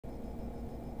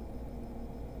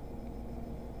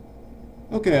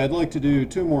Okay, I'd like to do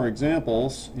two more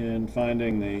examples in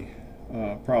finding the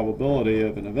probability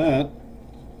of an event.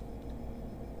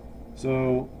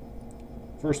 So,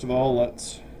 first of all,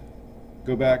 let's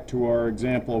go back to our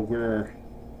example where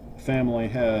a family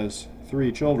has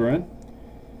 3 children.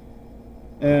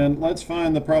 And let's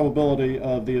find the probability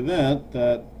of the event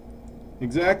that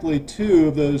exactly 2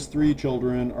 of those 3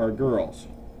 children are girls.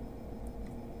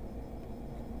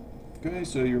 Okay,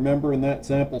 so you remember in that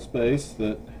sample space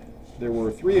that there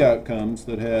were 3 outcomes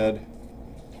that had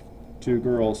 2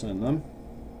 girls in them.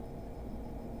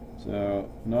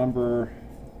 So number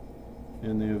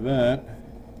in the event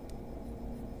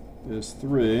is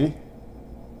 3.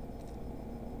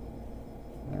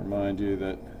 I remind you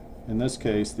that in this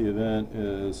case the event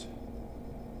is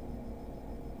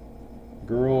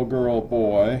girl, girl,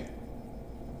 boy,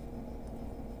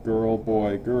 girl,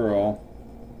 boy, girl,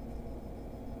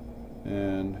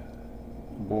 and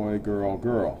boy, girl,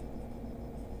 girl.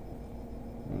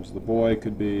 Whereas the boy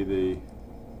could be the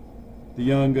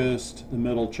youngest, the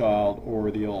middle child,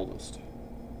 or the oldest.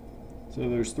 So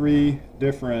there's 3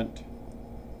 different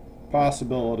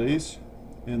possibilities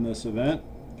in this event,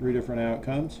 3 different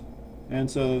outcomes, and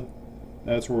so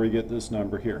that's where we get this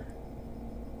number here.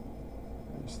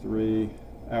 There's 3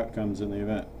 outcomes in the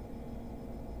event.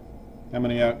 How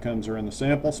many outcomes are in the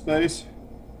sample space?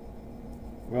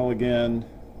 Well, again,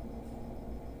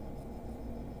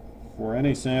 for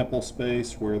any sample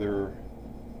space where there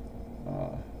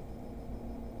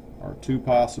are 2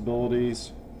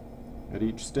 possibilities at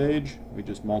each stage, we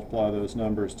just multiply those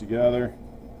numbers together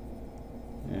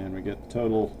and we get the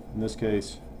total, in this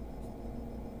case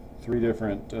 3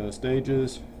 different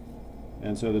stages,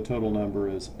 and so the total number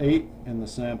is 8 in the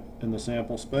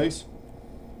sample space.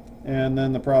 And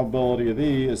then the probability of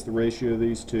E is the ratio of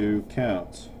these 2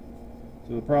 counts.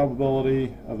 So the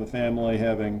probability of a family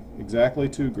having exactly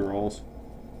 2 girls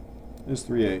is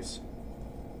 3/8.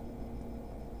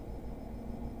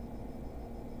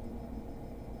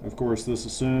 Of course, this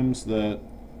assumes that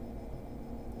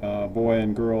boy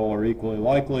and girl are equally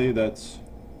likely. That's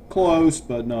close,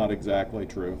 but not exactly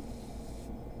true.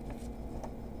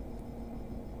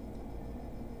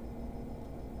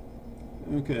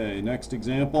 Okay, next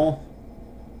example.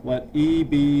 Let E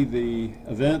be the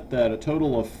event that a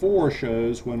total of 4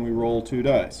 shows when we roll 2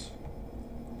 dice.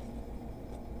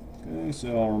 Okay,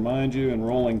 so I'll remind you, in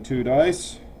rolling 2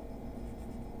 dice,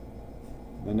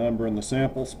 the number in the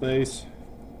sample space,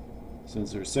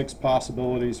 since there's 6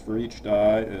 possibilities for each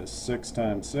die, is 6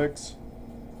 times 6,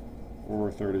 or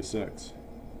 36.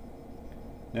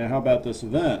 Now how about this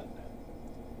event?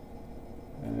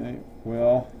 Okay,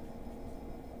 well,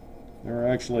 there are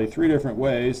actually 3 different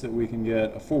ways that we can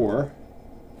get a 4.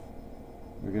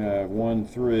 We could have 1,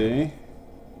 3,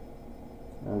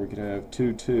 or we could have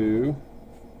 2, 2,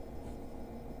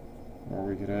 or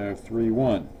we could have 3,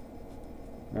 1.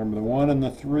 Remember, the 1 and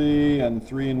the 3 and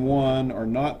 3 and 1 are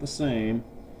not the same,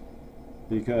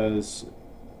 because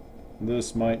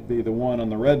this might be the 1 on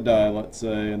the red die, let's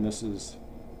say, and this is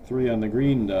 3 on the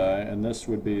green die, and this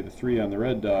would be the 3 on the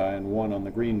red die and 1 on the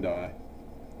green die.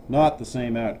 Not the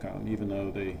same outcome, even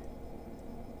though the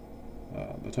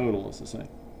total is the same.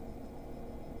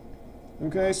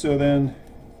 Okay, so then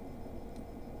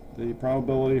the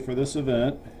probability for this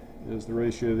event is the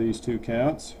ratio of these 2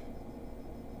 counts.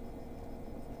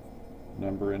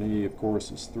 Number in E, of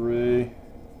course, is 3.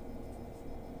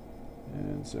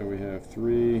 And so we have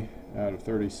 3 out of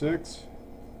 36,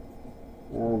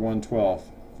 or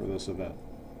 1/12 for this event.